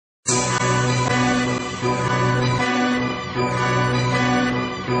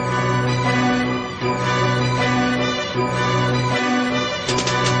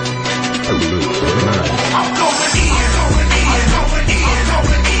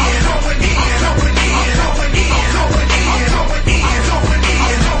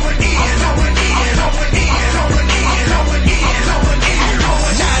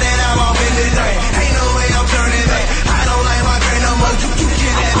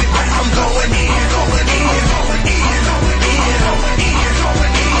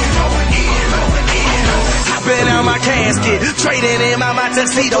Trading in my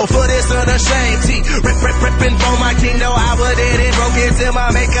tuxedo for this unashamed tee. Ripping for my king, though I was dead and broke into my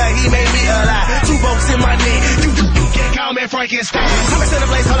maker. He made me alive. 2 bolts in my neck. You can't call me Frankenstein. I'm in a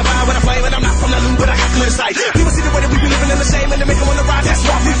place called a fire with a flame, and I'm not from the loop, but I got clear sight. People see the way that we be living in the shame, and they make them wanna ride. That's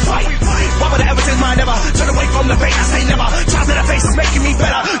why we fight. Why would I ever change my never? Turn away from the pain, I say never. Try to the face is making me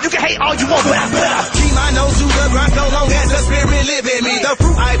better. You can hate all you want, but I better keep my nose to the ground so long as the spirit live in me. The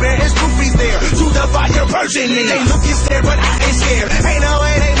fruit I bear is proof he's there. To the fire purging me. They looking scared, but I ain't scared. Ain't no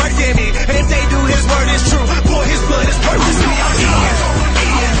way they murking me. And if they do, his word is true. Boy, his blood is purchased me. I'm in.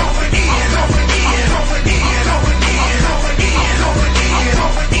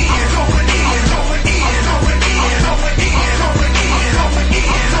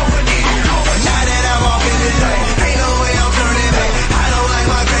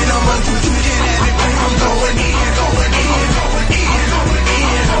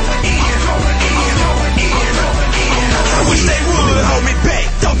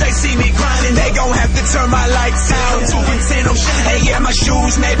 See me grinding, they gon' have to turn my lights out. 210 on shit. Hey, yeah, my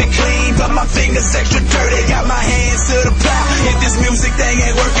shoes may be clean, but my fingers extra dirty. Got my hands to the plow. If this music thing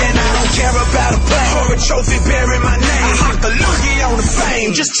ain't working, I don't care about a play or a trophy bearing my name. I hit the loogie on the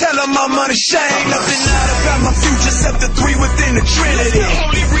fame. Just tell them I'm unashamed. Nothing out about my future except the 3 within the Trinity. The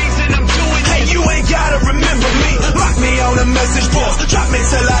only reason I'm doing it. Hey, you ain't gotta remember me. Lock me on a message board. Drop me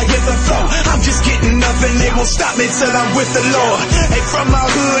till I hit the floor. I'm just getting up and they won't stop me till I'm with the Lord. Hey, from my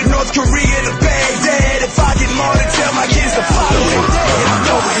hood, North Korea to Baghdad. If I get more to tell my kids to follow their dad, I'm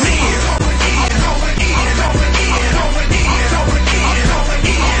going in.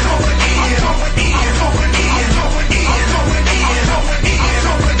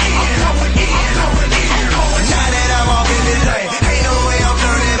 Now that I'm off in this lane, ain't no way I'm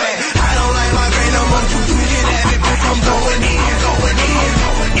turning back. I don't like my brain no more. You can have it, bitch. I'm going in, going in,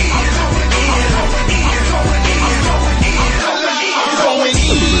 going in, going in, going in, going in, going in, going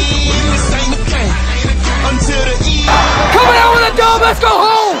in. Until the end. Coming out with a dome, let's go home!